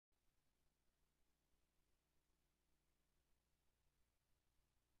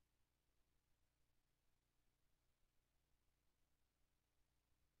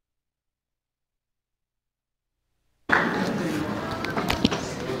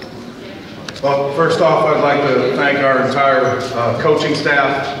Well, first off, I'd like to thank our entire coaching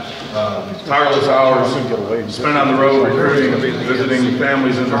staff. Tireless hours spent on the road recruiting, visiting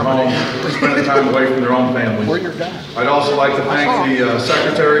families in their homes, spending time away from their own families. I'd also like to thank the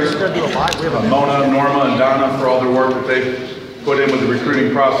secretaries, Mona, Norma, and Donna, for all their work that they've put in with the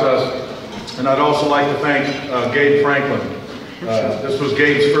recruiting process. And I'd also like to thank Gabe Franklin. This was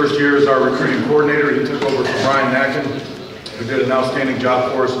Gabe's first year as our recruiting coordinator. He took over from Brian Nacken, who did an outstanding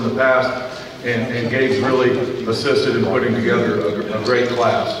job for us in the past. And Gabe's really assisted in putting together a great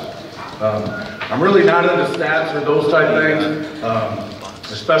class. I'm really not into stats or those type things,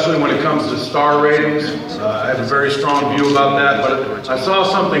 especially when it comes to star ratings. I have a very strong view about that, but I saw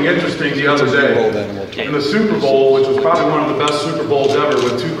something interesting the other day. In the Super Bowl, which was probably one of the best Super Bowls ever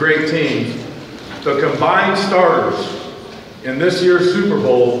with two great teams, the combined starters in this year's Super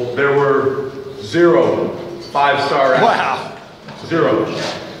Bowl, there were 0 5-star athletes. Wow.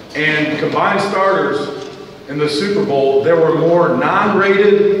 0. And combined starters in the Super Bowl, there were more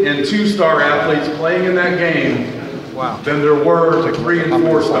non-rated and 2-star athletes playing in that game than there were to 3 and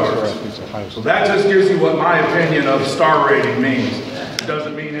 4 stars. So that just gives you what my opinion of star rating means. It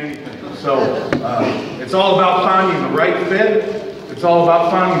doesn't mean anything. So it's all about finding the right fit. It's all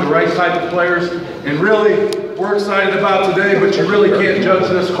about finding the right type of players. And really, we're excited about today, but you really can't judge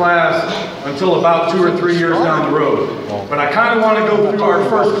this class until about 2 or 3 years down the road. But I kind of want to go through our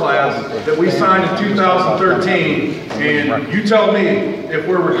first class that we signed in 2013, and you tell me if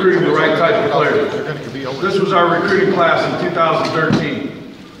we're recruiting the right type of players. This was our recruiting class in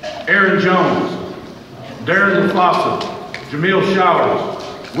 2013. Aaron Jones, Darren LaFossa, Jamil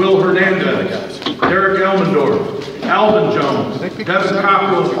Showers, Will Hernandez, Derek Elmendorf, Alvin Jones, Devin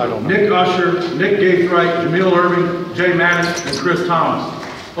Cockrell, Nick Usher, Nick Gaithright, Jamil Irving, Jay Maddox, and Chris Thomas.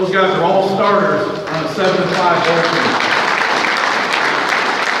 Those guys are all starters on a 7-5 ball team.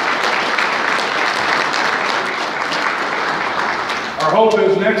 Our hope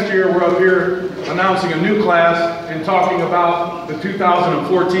is next year we're up here announcing a new class and talking about the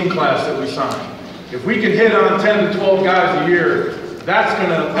 2014 class that we signed. If we can hit on 10 to 12 guys a year, that's going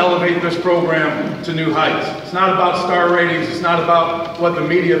to elevate this program to new heights. It's not about star ratings. It's not about what the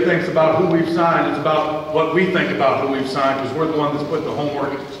media thinks about who we've signed. It's about what we think about who we've signed, because we're the ones that's put the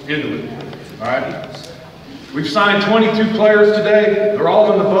homework into it. All right? We've signed 22 players today. They're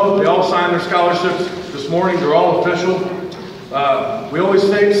all in the boat. They all signed their scholarships this morning. They're all official. We always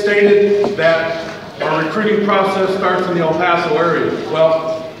stated that our recruiting process starts in the El Paso area.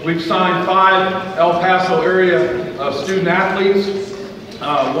 Well, we've signed 5 El Paso area student athletes.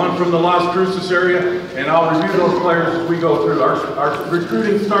 One from the Las Cruces area, and I'll review those players as we go through. Our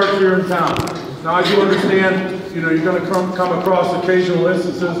recruiting starts here in town. Now I do understand, you're going to come across occasional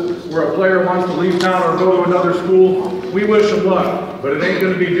instances where a player wants to leave town or go to another school. We wish them luck, but it ain't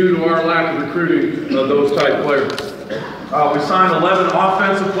going to be due to our lack of recruiting of those type players. We signed 11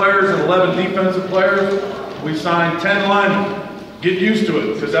 offensive players and 11 defensive players. We signed 10 linemen. Get used to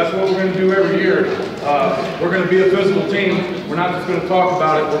it, because that's what we're going to do every year. We're going to be a physical team. We're not just going to talk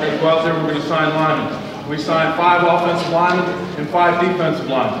about it. We're going to go out there and we're going to sign linemen. We signed 5 offensive linemen and 5 defensive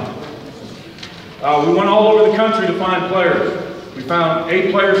linemen. We went all over the country to find players. We found 8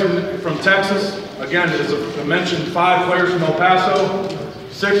 players from Texas. Again, as I mentioned, 5 players from El Paso,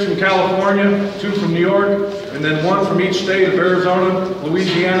 6 from California, 2 from New York, and then 1 from each state of Arizona,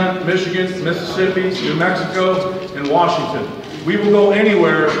 Louisiana, Michigan, Mississippi, New Mexico, and Washington. We will go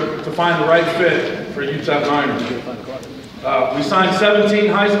anywhere to find the right fit for UTEP Miners. We signed 17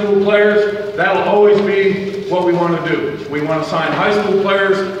 high school players. That'll always be what we want to do. We want to sign high school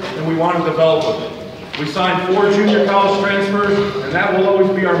players, and we want to develop them. We signed 4 junior college transfers, and that will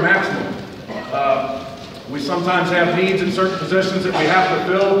always be our maximum. We sometimes have needs in certain positions that we have to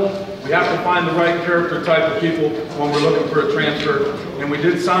fill. We have to find the right character type of people when we're looking for a transfer. And we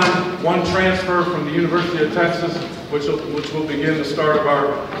did sign 1 transfer from the University of Texas, which will begin the start of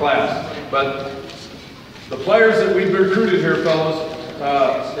our class. But the players that we've recruited here, fellas,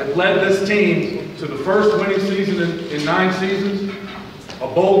 have led this team to the first winning season in 9 seasons, a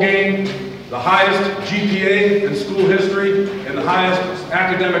bowl game, the highest GPA in school history, and the highest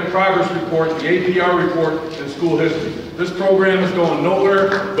academic progress report, the APR report, in school history. This program is going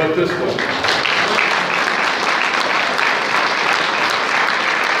nowhere but this way.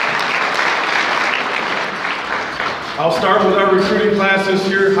 I'll start with our recruiting class this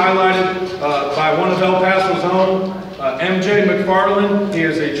year, highlighted by one of El Paso's own, MJ McFarland. He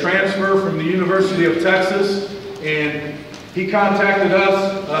is a transfer from the University of Texas, and he contacted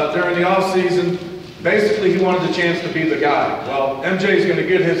us during the off season Basically, he wanted the chance to be the guy. Well, MJ's going to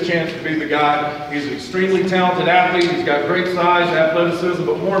get his chance to be the guy. He's an extremely talented athlete. He's got great size, athleticism,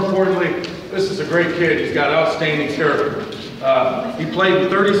 but more importantly, this is a great kid. He's got outstanding character. He played in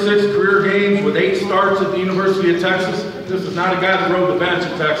 36 career games with 8 starts at the University of Texas. This is not a guy that rode the bench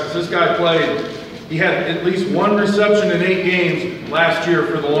at Texas. This guy played. He had at least 1 reception in 8 games last year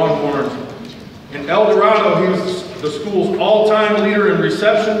for the Longhorns. In El Dorado, he was the school's all-time leader in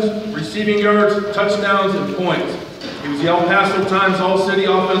receptions, receiving yards, touchdowns, and points. He was the El Paso Times All-City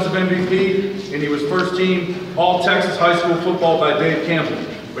Offensive MVP, and he was first team All-Texas High School Football by Dave Campbell.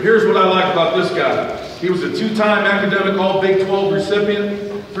 But here's what I like about this guy. He was a 2-time academic All-Big 12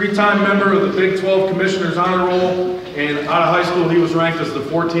 recipient, 3-time member of the Big 12 Commissioner's Honor Roll, and out of high school he was ranked as the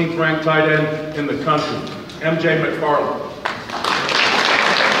 14th ranked tight end in the country. MJ McFarland.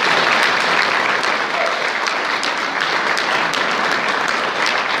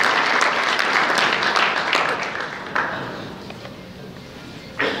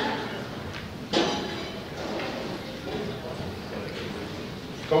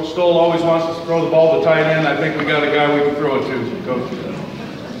 Coach Stoll always wants us to throw the ball to tight end. I think we got a guy we can throw it to, Coach.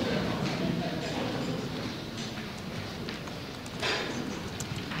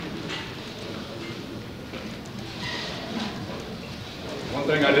 One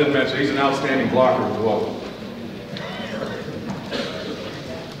thing I didn't mention, he's an outstanding blocker as well.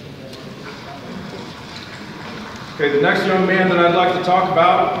 Okay, the next young man that I'd like to talk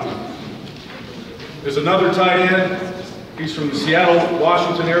about is another tight end. He's from the Seattle,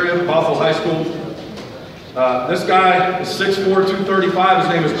 Washington area, Bothell High School. This guy is 6'4", 235.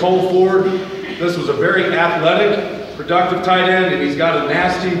 His name is Cole Ford. This was a very athletic, productive tight end, and he's got a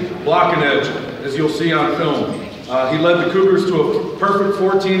nasty blocking edge, as you'll see on film. He led the Cougars to a perfect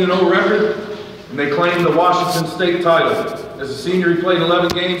 14-0 record, and they claimed the Washington State title. As a senior, he played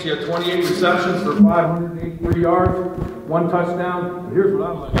 11 games. He had 28 receptions for 583 yards, 1 touchdown. But here's what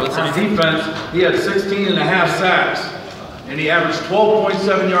I like. On defense, he had 16.5 sacks. And he averaged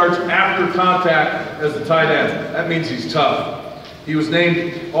 12.7 yards after contact as the tight end. That means he's tough. He was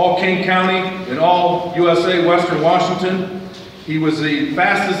named All-King County and All-USA Western Washington. He was the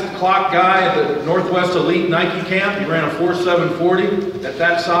fastest clock guy at the Northwest Elite Nike camp. He ran a 4.740 at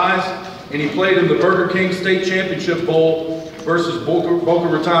that size. And he played in the Burger King State Championship Bowl versus Boca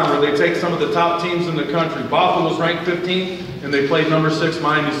Raton, where they take some of the top teams in the country. Bothell was ranked 15th, and they played number 6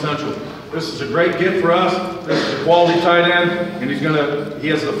 Miami Central. This is a great gift for us. This is a quality tight end, and he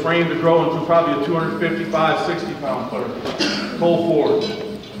has the frame to grow into probably a 255, 60-pound player. Cole Ford.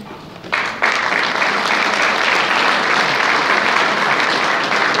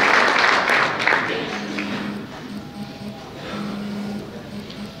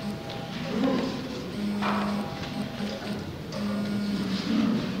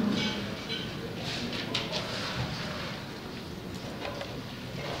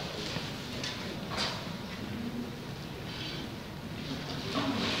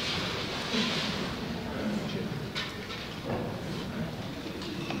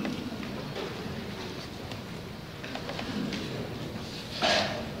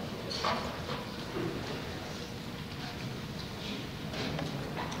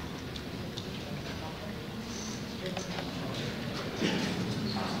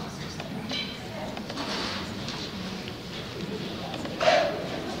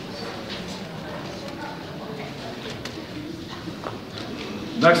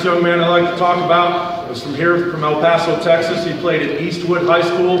 Next young man I'd like to talk about is from El Paso, Texas. He played at Eastwood High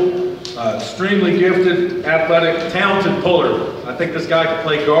School. Extremely gifted, athletic, talented puller. I think this guy could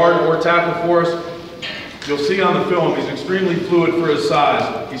play guard or tackle for us. You'll see on the film, he's extremely fluid for his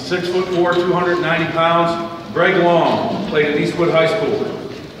size. He's 6'4", 290 pounds. Greg Long played at Eastwood High School.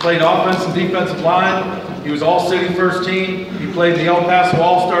 Played offense and defensive line. He was all-city first team. He played in the El Paso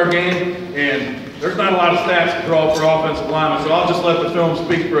All-Star game, and there's not a lot of stats to draw for offensive linemen, so I'll just let the film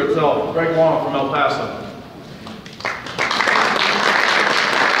speak for itself. Greg Long from El Paso.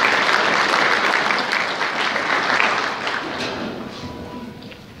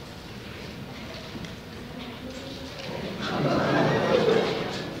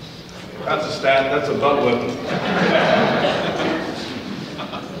 That's a stat, that's a butt whip.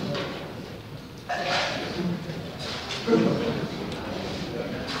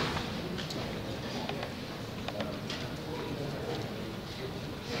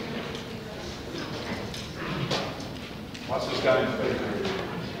 Watch this guy in the face.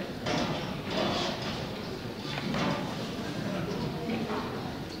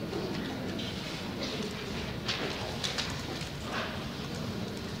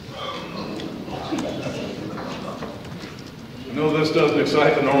 I know this doesn't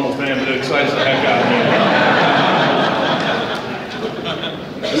excite the normal fan, but it excites the heck out of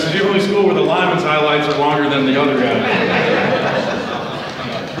me. This is the only school where the lineman's highlights are longer than the other guys.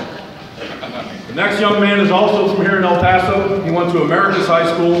 The next young man is also from here in El Paso. He went to Americas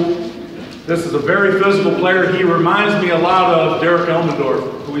High School. This is a very physical player. He reminds me a lot of Derek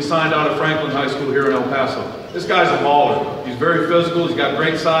Elmendorf, who we signed out of Franklin High School here in El Paso. This guy's a baller. He's very physical. He's got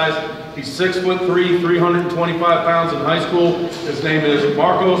great size. He's 6'3", 325 pounds in high school. His name is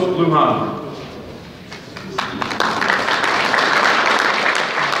Marcos Lujan.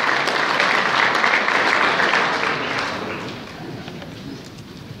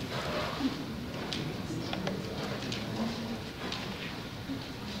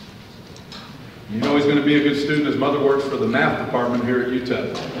 You know he's going to be a good student. His mother works for the math department here at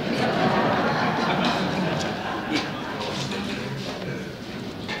UTEP.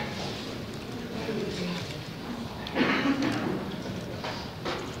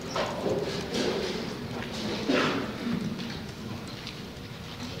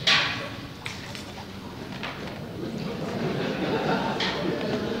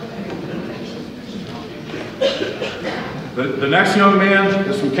 The next young man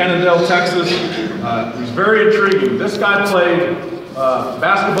is from Kennedale, Texas. He's very intriguing. This guy played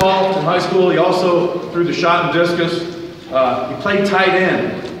basketball in high school. He also threw the shot and discus. He played tight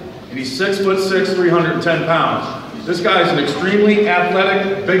end, and he's 6'6", 310 pounds. This guy is an extremely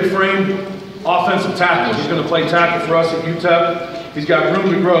athletic, big frame offensive tackle. He's going to play tackle for us at UTEP. He's got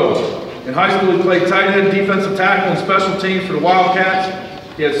room to grow. In high school, he played tight end, defensive tackle, and special teams for the Wildcats.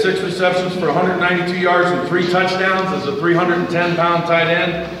 He had 6 receptions for 192 yards and 3 touchdowns as a 310-pound tight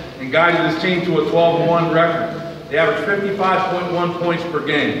end, and guided his team to a 12-1 record. They averaged 55.1 points per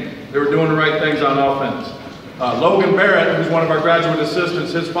game. They were doing the right things on offense. Logan Barrett, who's one of our graduate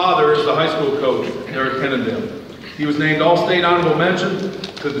assistants, his father is the high school coach there at Kennedale. He was named All-State Honorable Mention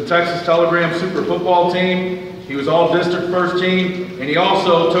to the Texas Telegram Super Football Team. He was All-District First Team, and he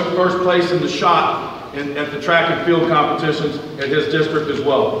also took first place in the shot at the track and field competitions at his district as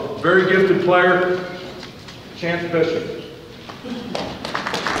well. Very gifted player, Chance Bishop.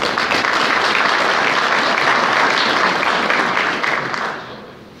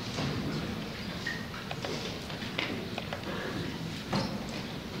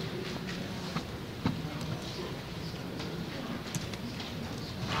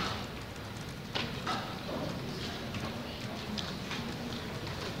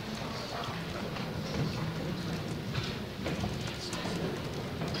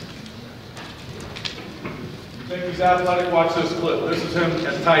 Think he's athletic? Watch this clip. This is him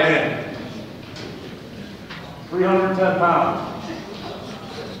at tight end. 310 pounds.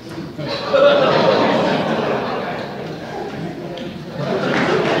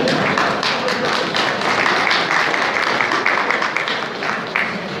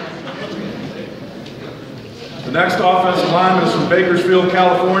 The next offensive lineman is from Bakersfield,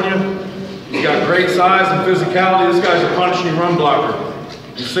 California. He's got great size and physicality. This guy's a punishing run blocker.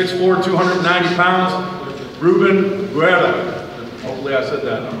 He's 6'4", 290 pounds. Ruben Guerra. Hopefully I said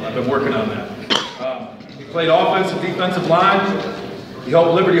that. I've been working on that. He played offensive, defensive line. He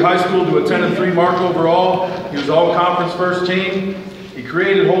helped Liberty High School to a 10-3 mark overall. He was all-conference first team. He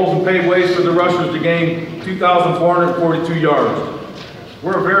created holes and paved ways for the rushers to gain 2,442 yards.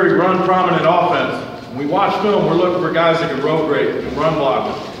 We're a very run-prominent offense. When we watch film, we're looking for guys that can road break and run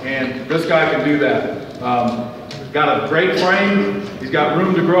block, and this guy can do that. Got a great frame. He's got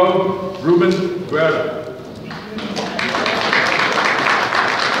room to grow. Ruben Guerra.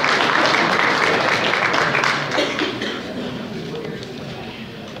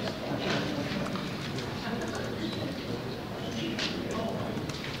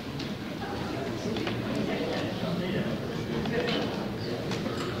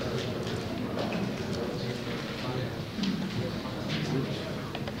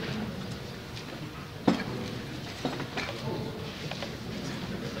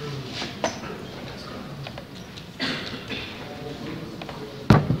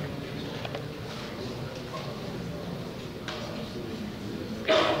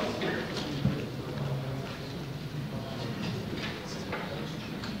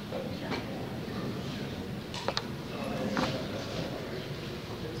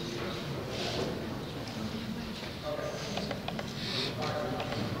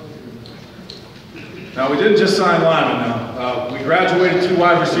 Now, we didn't just sign linemen now. We graduated 2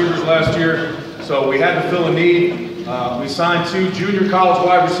 wide receivers last year, so we had to fill a need. We signed 2 junior college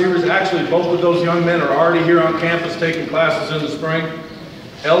wide receivers. Actually, both of those young men are already here on campus taking classes in the spring.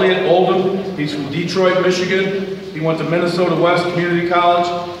 Elliot Oldham, he's from Detroit, Michigan. He went to Minnesota West Community College.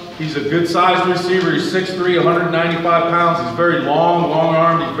 He's a good-sized receiver. He's 6'3", 195 pounds. He's very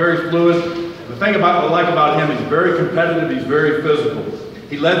long-armed. He's very fluid. The thing I like about him, he's very competitive. He's very physical.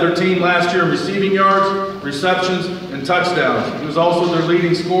 He led their team last year in receiving yards, receptions, and touchdowns. He was also their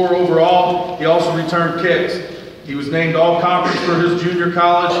leading scorer overall. He also returned kicks. He was named all-conference for his junior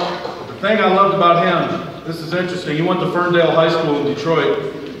college. The thing I loved about him, this is interesting, he went to Ferndale High School in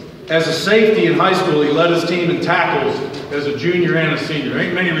Detroit. As a safety in high school, he led his team in tackles as a junior and a senior.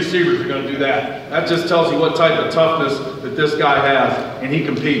 Ain't many receivers are going to do that. That just tells you what type of toughness that this guy has, and he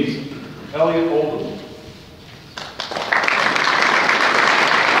competes. Elliot Oldham.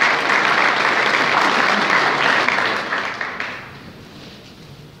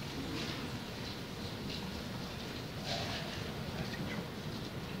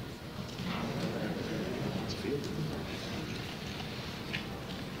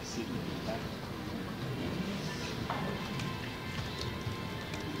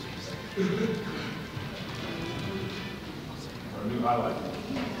 Our new highlight.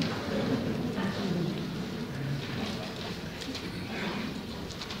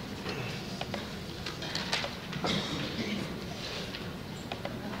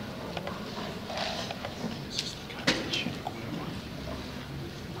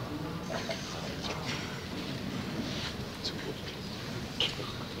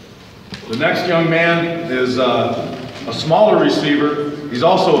 The next young man is a smaller receiver. He's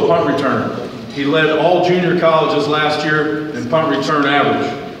also a punt returner. He led all junior colleges last year in punt return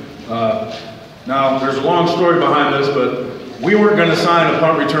average. Now, there's a long story behind this, but we weren't going to sign a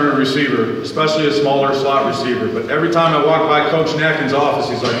punt returner receiver, especially a smaller slot receiver. But every time I walk by Coach Natkin's office,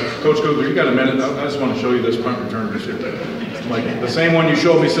 he's like, Coach Kugler, you got a minute? I just want to show you this punt return receiver. I'm like, the same one you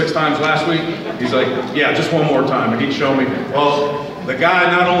showed me 6 times last week? He's like, yeah, just one more time. And he'd show me. Well, the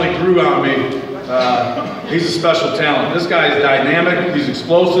guy not only grew on me, he's a special talent. This guy is dynamic, he's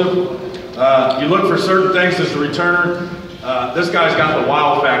explosive. You look for certain things as a returner. This guy's got the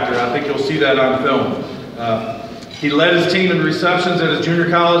wow factor. I think you'll see that on film. He led his team in receptions at his junior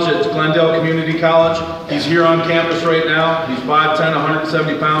college at Glendale Community College. He's here on campus right now. He's 5'10",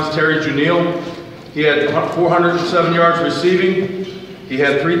 170 pounds, Terry Juniel. He had 407 yards receiving. He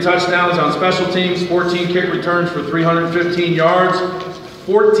had 3 touchdowns on special teams, 14 kick returns for 315 yards,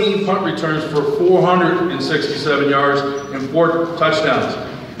 14 punt returns for 467 yards, and 4 touchdowns.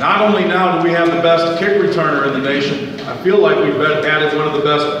 Not only now do we have the best kick returner in the nation, I feel like we've added one of the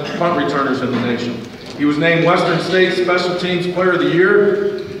best punt returners in the nation. He was named Western State Special Teams Player of the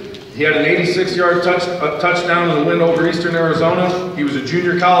Year. He had an 86-yard touchdown in the win over Eastern Arizona. He was a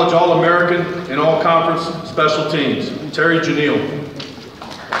junior college All-American and All-Conference Special Teams. Terry Juniel.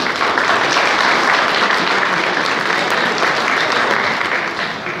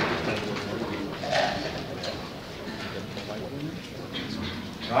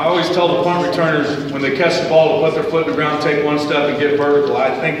 I always tell the punt returners when they catch the ball to put their foot in the ground, take 1 step and get vertical.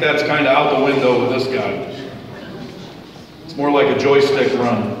 I think that's kind of out the window with this guy. It's more like a joystick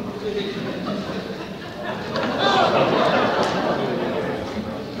run.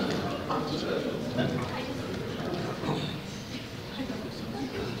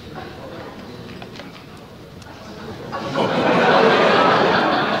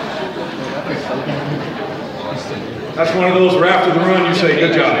 That's one of those where after the run you say,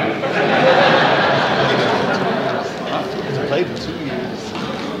 good job. Played for 2 years.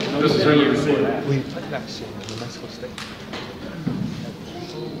 This is really receiver. We played that shit in New Mexico State.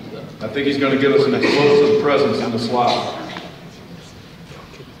 I think he's going to give us an explosive presence in the slot.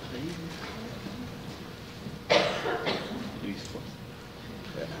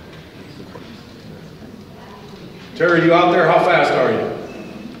 Terry, you out there? How fast are you?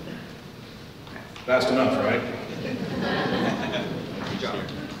 Fast enough, right? Good job.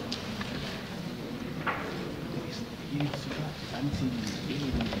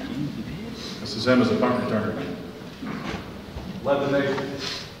 This is him as a punt returner. Led the nation.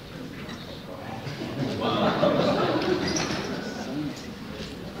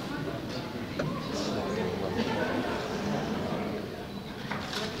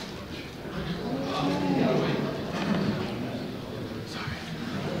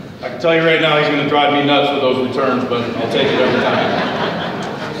 I can tell you right now he's going to drive me nuts with those returns, but I'll take it every time.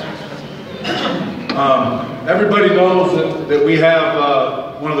 Everybody knows that we have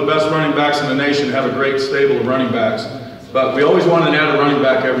one of the best running backs in the nation, have a great stable of running backs, but we always want to add a running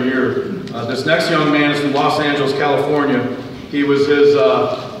back every year. This next young man is from Los Angeles, California. He was his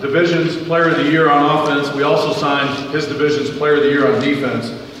Division's Player of the Year on offense. We also signed his Division's Player of the Year on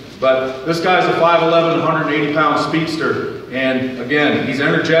defense. But this guy's a 5'11", 180-pound speedster. And again, he's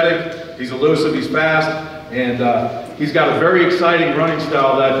energetic, he's elusive, he's fast, and He's got a very exciting running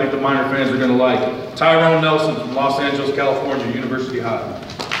style that I think the Miner fans are going to like. Tyrone Nelson from Los Angeles, California, University High.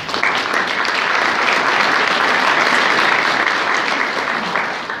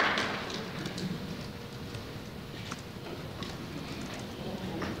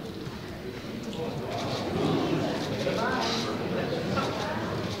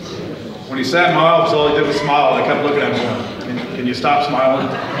 When he sat in my office, all he did was smile. I kept looking at him going, can you stop smiling?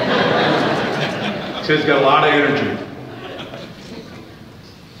 This kid's got a lot of energy.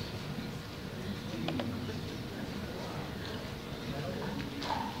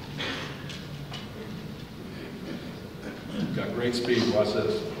 Got great speed. Watch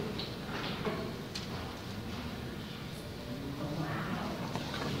this.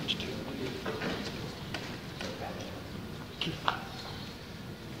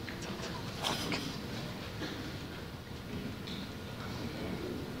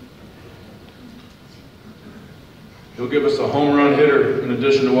 He'll give us a home run hitter in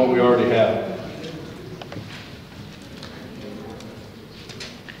addition to what we already have.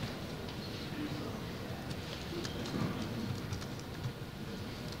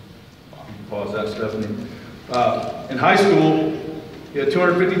 Pause that, Stephanie. In high school, he had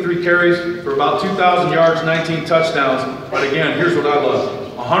 253 carries for about 2,000 yards, 19 touchdowns. But again, here's what I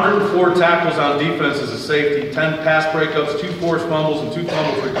love. 104 tackles on defense as a safety, 10 pass breakups, 2 forced fumbles, and 2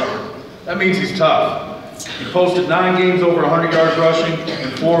 fumbles recovered. That means he's tough. He posted 9 games over 100 yards rushing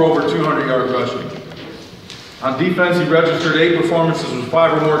and 4 over 200 yards rushing. On defense, he registered 8 performances with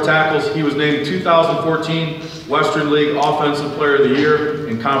 5 or more tackles. He was named 2014 Western League Offensive Player of the Year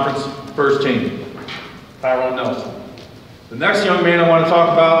in conference first team. Tyrone Nelson. The next young man I want to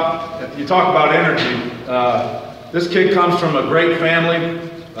talk about, you talk about energy. This kid comes from a great family.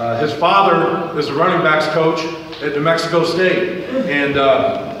 His father is a running backs coach at New Mexico State. And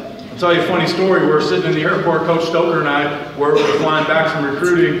I'll tell you a funny story. We're sitting in the airport, Coach Stoker and I, we're flying back from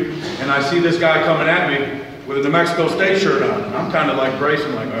recruiting, and I see this guy coming at me with a New Mexico State shirt on. And I'm kind of like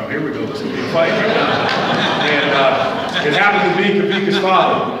bracing, like, oh, here we go, this is going to be a fight right now. And it happened to be Kavika's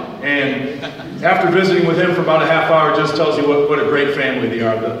father. And after visiting with him for about a half hour, it just tells you what a great family they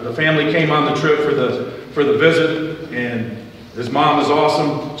are. The family came on the trip for the visit, and his mom is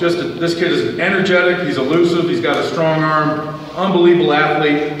awesome. This kid is energetic, he's elusive, he's got a strong arm, unbelievable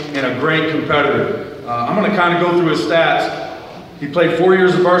athlete, and a great competitor. I'm going to kind of go through his stats. He played 4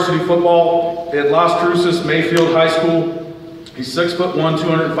 years of varsity football at Las Cruces Mayfield High School. He's 6'1",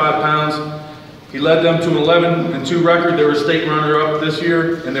 205 pounds. He led them to an 11-2 record. They were state runner-up this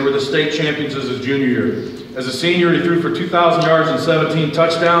year, and they were the state champions as his junior year. As a senior, he threw for 2,000 yards and 17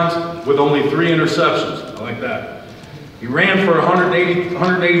 touchdowns with only 3 interceptions. I like that. He ran for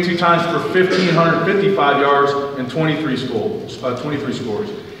 182 times for 1,555 yards and 23 scores.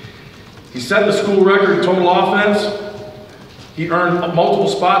 He set the school record in total offense. He earned multiple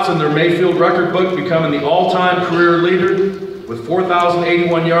spots in their Mayfield record book, becoming the all-time career leader with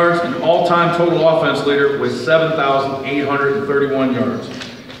 4,081 yards and all-time total offense leader with 7,831 yards.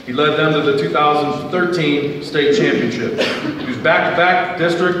 He led them to the 2013 state championship. He was back-to-back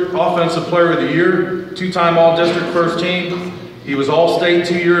district offensive player of the year, 2-time all-district first team. He was all-state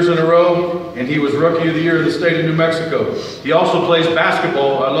 2 years in a row, and he was rookie of the year in the state of New Mexico. He also plays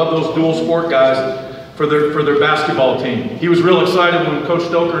basketball. I love those dual sport guys for their basketball team. He was real excited when Coach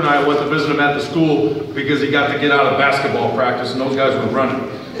Stoker and I went to visit him at the school because he got to get out of basketball practice, and those guys were running.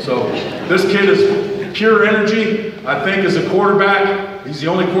 So this kid is pure energy. I think as a quarterback, he's the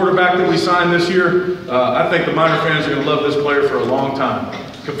only quarterback that we signed this year. I think the Miner fans are going to love this player for a long time.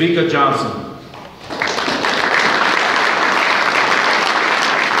 Kavika Johnson.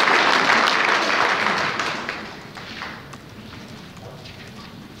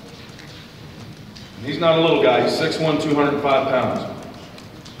 He's not a little guy. He's 6'1", 205 pounds.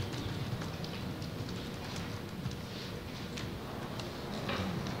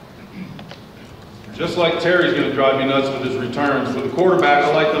 Just like Terry's going to drive me nuts with his returns, with the quarterback,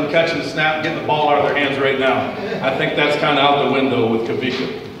 I like them catching the snap and getting the ball out of their hands right now. I think that's kind of out the window with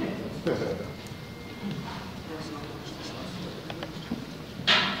Kavika.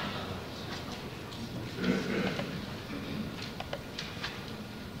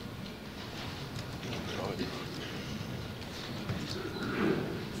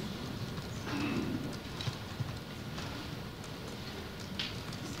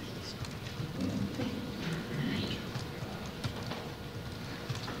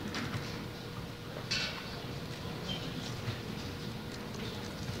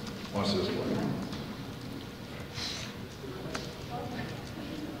 Watch this play.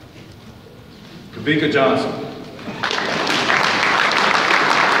 Kavika Johnson.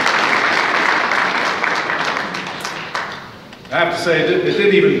 have to say, it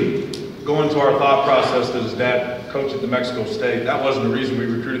didn't even go into our thought process that his dad coached at New Mexico State. That wasn't the reason we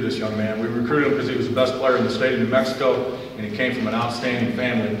recruited this young man. We recruited him because he was the best player in the state of New Mexico, and he came from an outstanding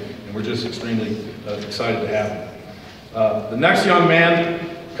family, and we're just extremely excited to have him. The next young man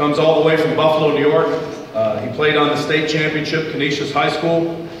comes all the way from Buffalo, New York. He played on the state championship, Canisius High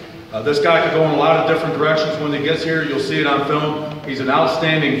School. This guy could go in a lot of different directions when he gets here. You'll see it on film. He's an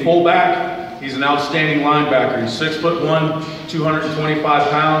outstanding fullback. He's an outstanding linebacker. He's 6'1", 225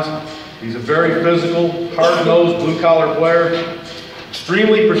 pounds. He's a very physical, hard-nosed, blue-collar player.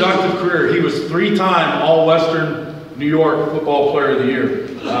 Extremely productive career. He was 3-time All-Western New York Football Player of the Year.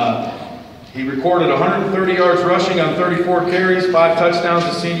 He recorded 130 yards rushing on 34 carries, 5 touchdowns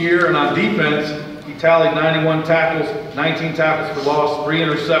his senior year, and on defense, he tallied 91 tackles, 19 tackles for loss, 3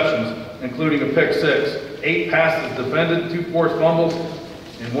 interceptions, including a pick 6, 8 passes defended, 2 forced fumbles,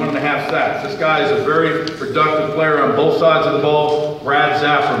 and 1.5 sacks. This guy is a very productive player on both sides of the ball. Brad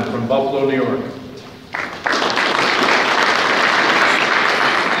Zaffron from Buffalo, New York.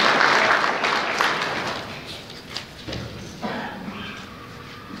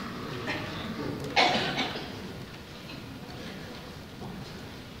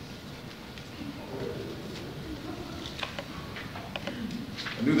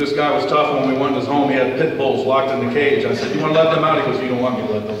 I knew this guy was tough when we went to his home. He had pit bulls locked in the cage. I said, "You want to let them out?" He goes, "You don't want me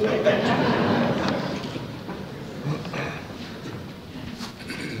to let those out."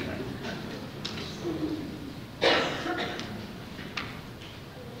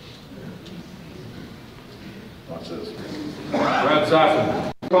 Watch this. Brad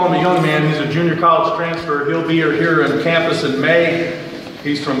Zaffron. We call him a young man. He's a junior college transfer. He'll be here on campus in May.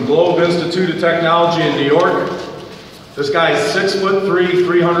 He's from Globe Institute of Technology in New York. This guy is 6'3",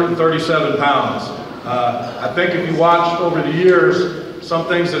 337 pounds. I think if you watched over the years, some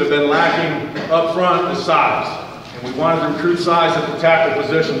things that have been lacking up front is size. And we wanted to recruit size at the tackle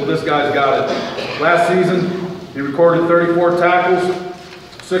position. Well, this guy's got it. Last season, he recorded 34 tackles,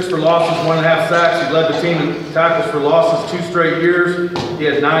 6 for losses, 1.5 sacks. He led the team in tackles for losses 2 straight years. He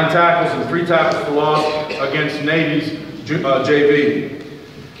had 9 tackles and 3 tackles for loss against Navy's JV.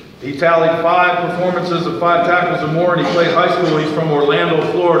 He tallied 5 performances of 5 tackles or more, and he played high school. He's from Orlando,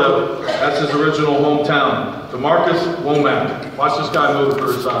 Florida. That's his original hometown. DeMarcus Womack. Watch this guy move for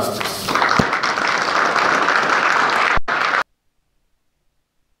his size.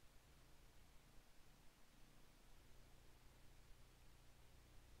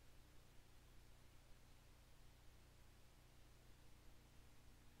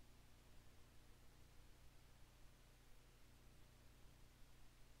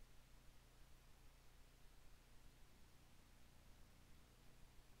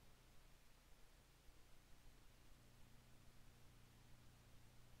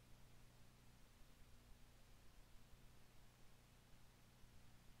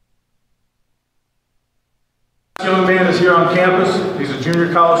 This young man is here on campus. He's a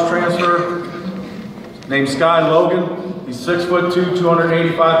junior college transfer named Sky Logan. He's 6'2",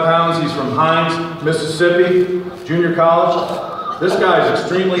 285 pounds. He's from Hines, Mississippi, junior college. This guy is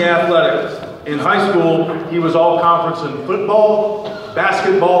extremely athletic. In high school, he was all conference in football,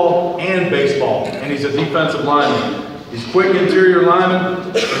 basketball, and baseball, and he's a defensive lineman. He's quick interior lineman.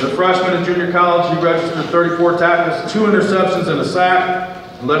 As a freshman in junior college, he registered 34 tackles, 2 interceptions, and a sack,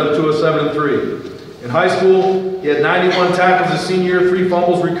 and led him to a 7-3. In high school, he had 91 tackles his senior year, 3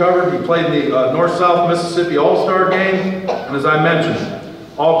 fumbles recovered. He played in the North-South Mississippi All-Star game, and as I mentioned,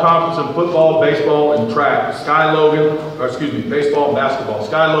 all conference in football, baseball, and track. Sky Logan, or excuse me, baseball and basketball.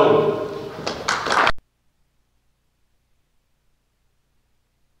 Sky Logan.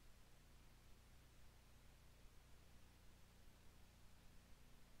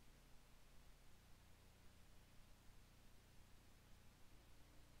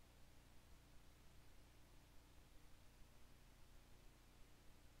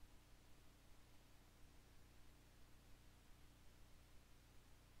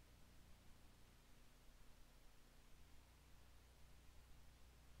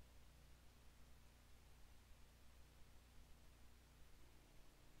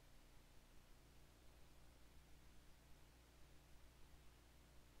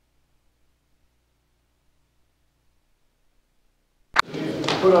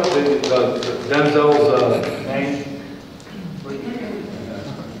 Put up Denzel's name.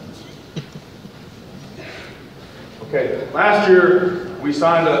 Okay, last year we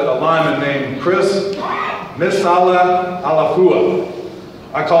signed a lineman named Chris Misala Alafua.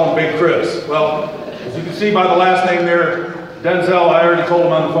 I call him Big Chris. Well, as you can see by the last name there, Denzel, I already told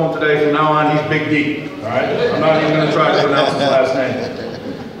him on the phone today, from now on he's Big D. All right? I'm not even going to try to pronounce his last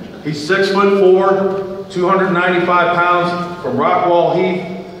name. He's 6'4", 295 pounds from Rockwall Heath.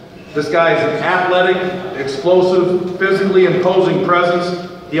 This guy is an athletic, explosive, physically imposing presence.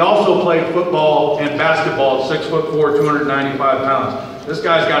 He also played football and basketball at 6'4", 295 pounds. This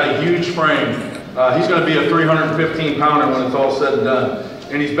guy's got a huge frame. He's going to be a 315 pounder when it's all said and done.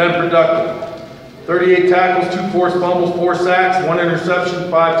 And he's been productive. 38 tackles, 2 forced fumbles, 4 sacks, 1 interception,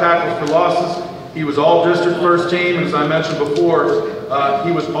 5 tackles for losses. He was all district first team, and as I mentioned before,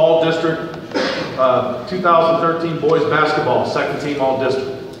 he was all district 2013 boys basketball, second team all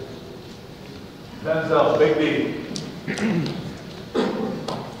district. Denzel, Big D.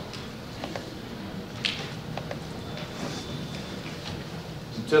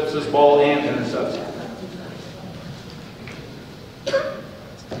 Tips this ball and intercepts it.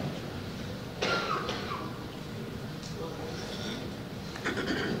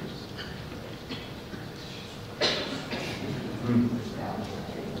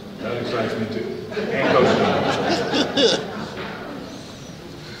 That excites me too. And coach.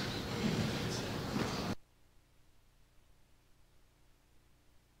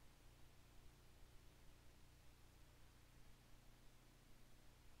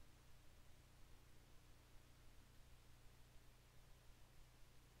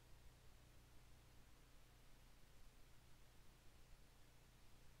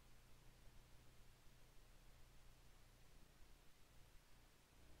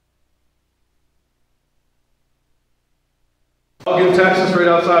 In Texas, right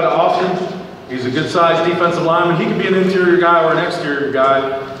outside of Austin. He's a good-sized defensive lineman. He can be an interior guy or an exterior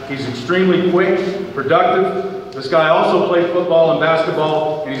guy. He's extremely quick, productive. This guy also played football and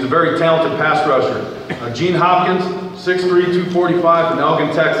basketball, and he's a very talented pass rusher. Gene Hopkins, 6'3", 245 from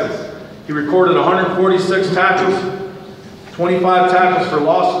Elgin, Texas. He recorded 146 tackles, 25 tackles for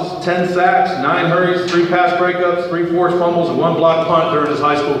losses, 10 sacks, 9 hurries, 3 pass breakups, 3 forced fumbles, and 1 blocked punt during his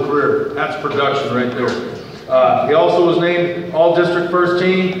high school career. That's production right there. He also was named all-district first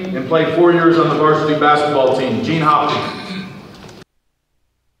team and played 4 years on the varsity basketball team. Gene Hopkins.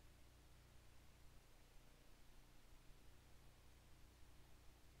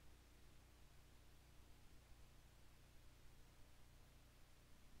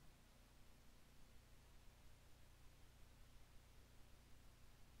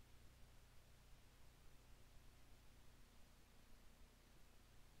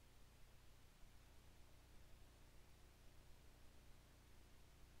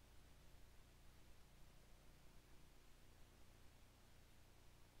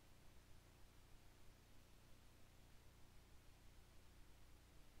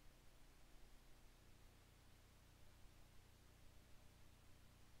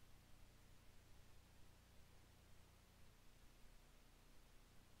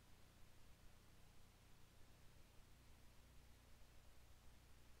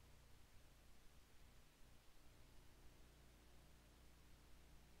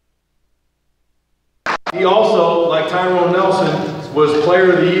 He also, like Tyrone Nelson, was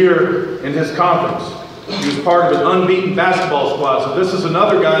player of the year in his conference. He was part of an unbeaten basketball squad. So this is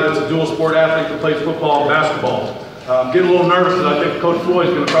another guy that's a dual sport athlete that plays football and basketball. I'm getting a little nervous because I think Coach Floyd's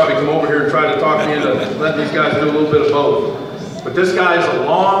going to probably come over here and try to talk me into letting these guys do a little bit of both. But this guy is a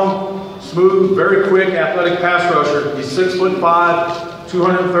long, smooth, very quick, athletic pass rusher. He's 6'5",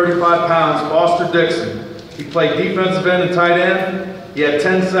 235 pounds, Foster Dixon. He played defensive end and tight end. He had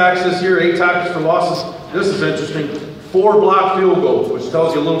 10 sacks this year, 8 tackles for losses. This is interesting. 4 blocked field goals, which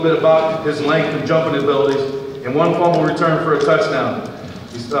tells you a little bit about his length and jumping abilities, and 1 fumble return for a touchdown.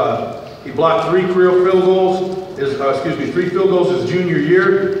 He blocked 3 career field goals. 3 field goals his junior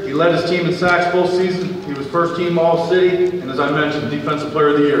year. He led his team in sacks both seasons. He was first team All-City, and as I mentioned, Defensive Player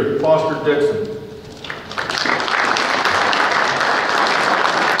of the Year, Foster Dixon.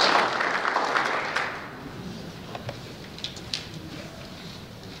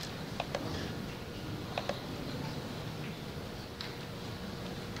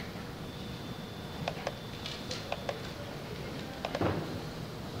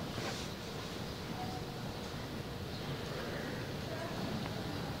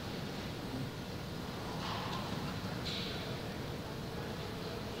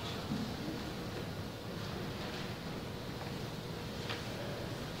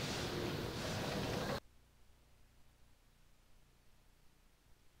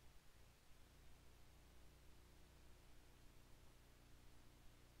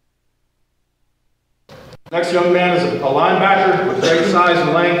 Next young man is a linebacker with great size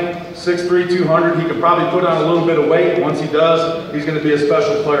and length, 6'3", 200. He could probably put on a little bit of weight. Once he does, he's going to be a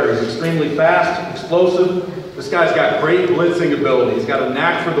special player. He's extremely fast, explosive. This guy's got great blitzing ability. He's got a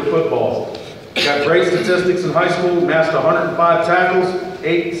knack for the football. He's got great statistics in high school, amassed 105 tackles,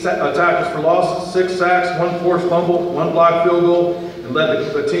 8 tackles for loss, 6 sacks, 1 forced fumble, 1 blocked field goal, and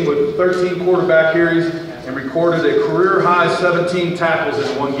led the team with 13 quarterback carries and recorded a career-high 17 tackles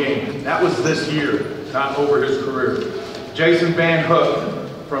in 1 game. That was this year, not over his career. Jason Van Hook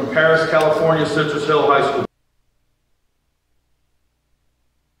from Paris, California, Citrus Hill High School.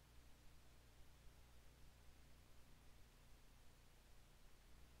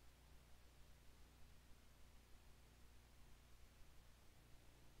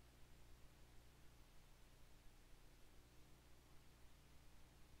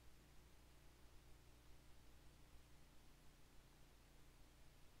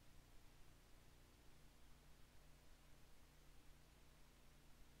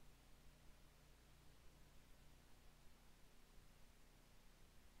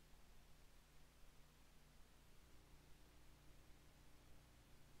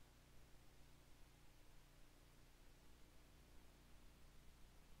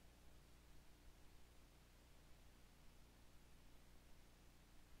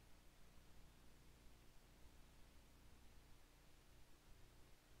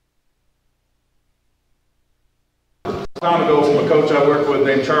 Time ago from a coach I worked with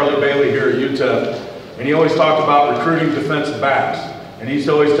named Charlie Bailey here at UTEP, and he always talked about recruiting defensive backs. And he used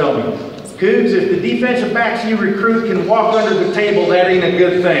to always tell me, Cougs, if the defensive backs you recruit can walk under the table, that ain't a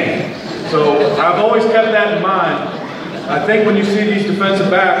good thing. So I've always kept that in mind. I think when you see these defensive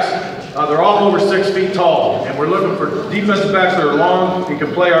backs, they're all over 6 feet tall, and we're looking for defensive backs that are long and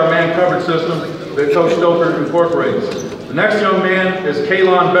can play our man coverage system that Coach Stoker incorporates. The next young man is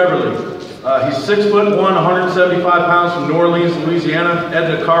Kalon Beverly. He's 6'1", 175 pounds from New Orleans, Louisiana,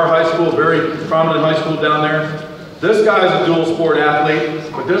 Edna Carr High School, very prominent high school down there. This guy's a dual sport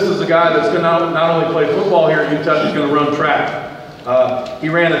athlete, but this is a guy that's going to not only play football here at UTEP, he's going to run track. He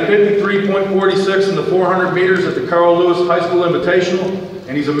ran a 53.46 in the 400 meters at the Carl Lewis High School Invitational,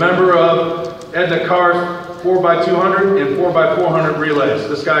 and he's a member of Edna Carr's 4x200 and 4x400 relays.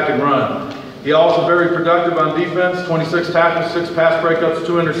 This guy can run. He also very productive on defense, 26 tackles, 6 pass breakups,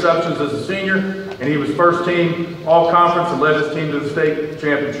 2 interceptions as a senior, and he was first team all-conference and led his team to the state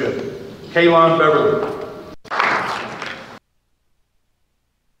championship. Kalon Beverly.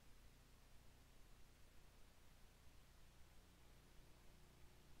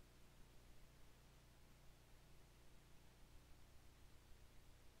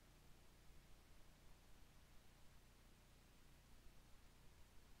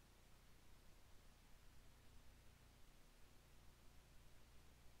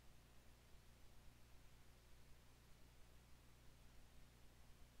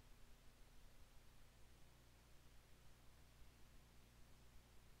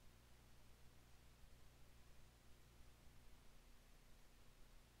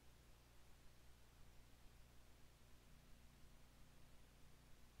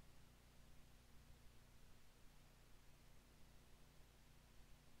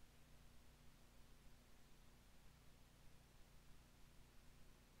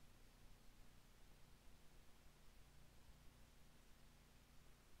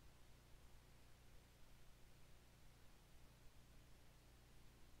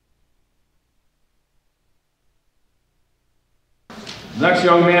 Next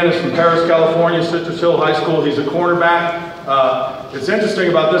young man is from Paris, California, Citrus Hill High School. He's a cornerback. It's interesting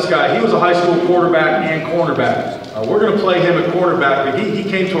about this guy. He was a high school quarterback and cornerback. We're going to play him at cornerback, but he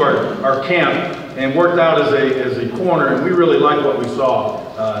came to our camp and worked out as a corner, and we really liked what we saw.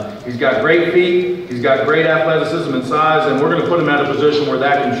 He's got great feet, he's got great athleticism and size, and we're going to put him at a position where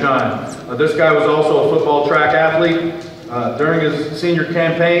that can shine. This guy was also a football track athlete. During his senior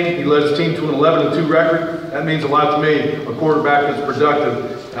campaign, he led his team to an 11-2 record. That means a lot to me, a quarterback that's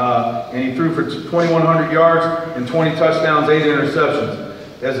productive. And he threw for 2,100 yards and 20 touchdowns, 8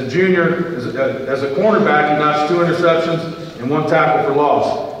 interceptions. As a junior, as a cornerback, he notched 2 interceptions and 1 tackle for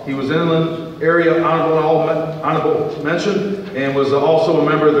loss. He was Inland Area honorable mention and was also a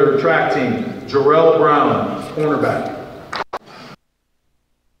member of their track team. Jarrell Brown, cornerback.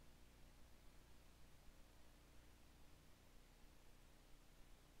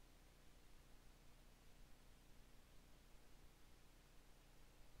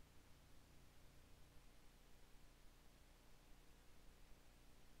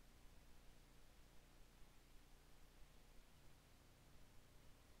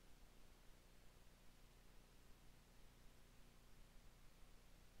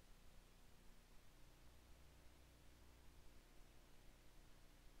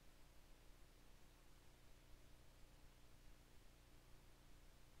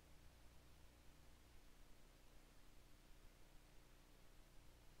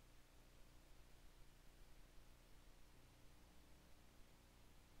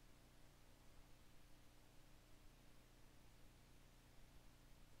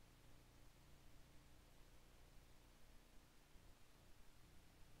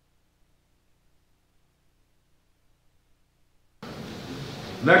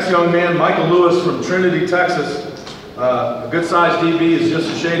 Next young man, Michael Lewis from Trinity, Texas. A good-sized DB, is just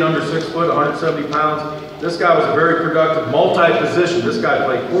a shade under 6 foot, 170 pounds. This guy was a very productive multi-position. This guy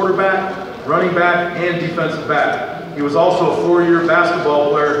played quarterback, running back, and defensive back. He was also a 4-year basketball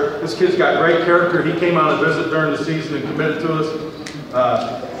player. This kid's got great character. He came out to visit during the season and committed to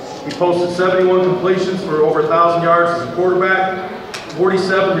us. He posted 71 completions for over 1,000 yards as a quarterback,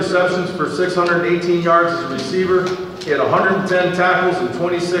 47 receptions for 618 yards as a receiver. He had 110 tackles and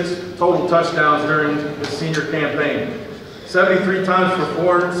 26 total touchdowns during his senior campaign. 73 times for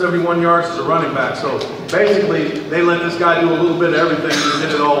 471 yards as a running back. So basically, they let this guy do a little bit of everything and he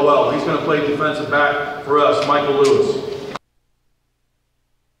did it all well. He's going to play defensive back for us, Michael Lewis.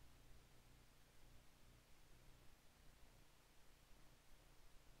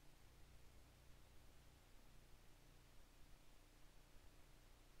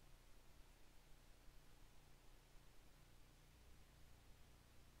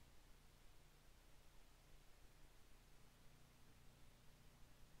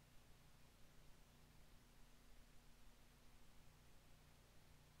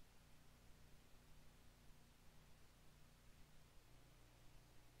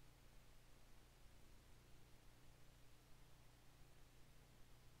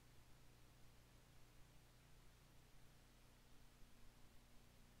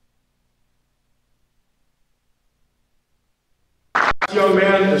 This young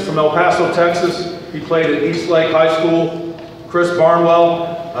man is from El Paso, Texas. He played at East Lake High School. Chris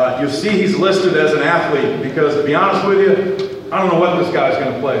Barnwell. You'll see he's listed as an athlete because, to be honest with you, I don't know what this guy's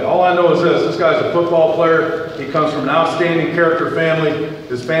going to play. All I know is this guy's a football player. He comes from an outstanding character family.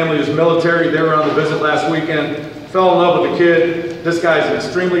 His family is military. They were on the visit last weekend. Fell in love with the kid. This guy's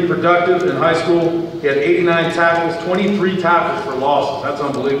extremely productive in high school. He had 89 tackles, 23 tackles for losses. That's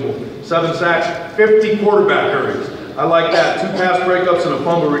unbelievable. 7 sacks, 50 quarterback hurries. I like that. 2 pass breakups and a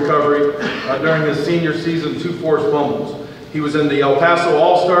fumble recovery during his senior season, 2 forced fumbles. He was in the El Paso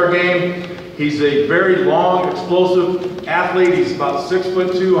All-Star game. He's a very long, explosive athlete. He's about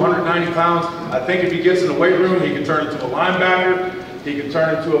 6'2", 190 pounds. I think if he gets in the weight room, he can turn into a linebacker. He can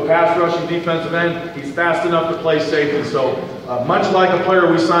turn into a pass rushing defensive end. He's fast enough to play safety. So much like a player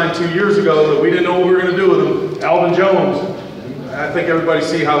we signed 2 years ago that we didn't know what we were going to do with him, Alvin Jones, I think everybody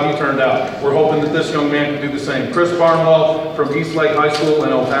see how he turned out. We're hoping that this young man can do the same. Chris Barnwell from East Lake High School in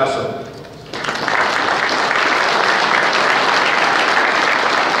El Paso.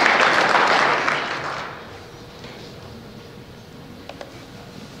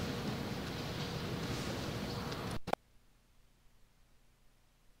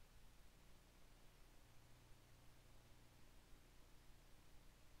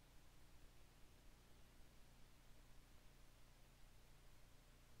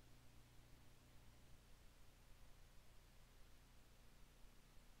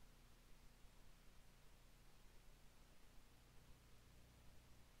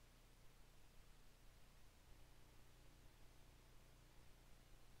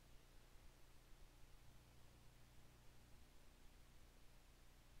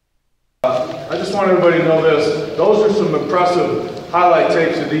 I just want everybody to know this. Those are some impressive highlight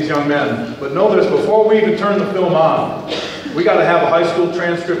tapes of these young men. But know this, before we even turn the film on, we got to have a high school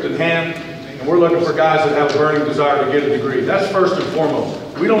transcript in hand, and we're looking for guys that have a burning desire to get a degree. That's first and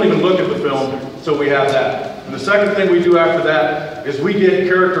foremost. We don't even look at the film until we have that. And the second thing we do after that is we get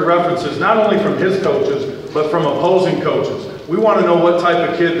character references, not only from his coaches, but from opposing coaches. We want to know what type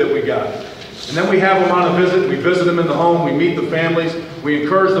of kid that we got. And then we have them on a visit. We visit them in the home. We meet the families. We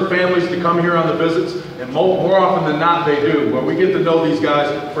encourage the families to come here on the visits. And more often than not, they do, where we get to know these guys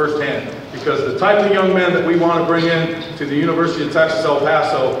firsthand. Because the type of young men that we want to bring in to the University of Texas El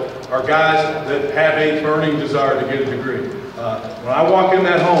Paso are guys that have a burning desire to get a degree. When I walk in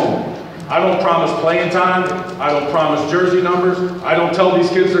that home, I don't promise playing time. I don't promise jersey numbers. I don't tell these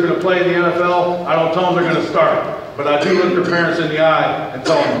kids they're going to play in the NFL. I don't tell them they're going to start. But I do look their parents in the eye and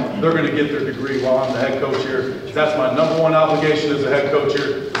tell them they're going to get their degree while I'm the head coach here. That's my #1 obligation as the head coach here,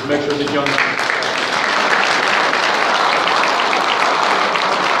 is to make sure these young men.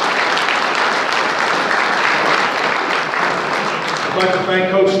 I'd like to thank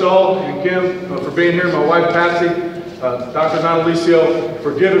Coach Stahl and Kim for being here, my wife Patsy, Dr. Natalicio,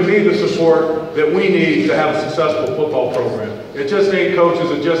 for giving me the support that we need to have a successful football program. It just ain't coaches,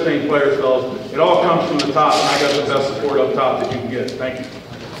 it just ain't players, fellas. It all comes from the top, and I got the best support up top that you can get. Thank you.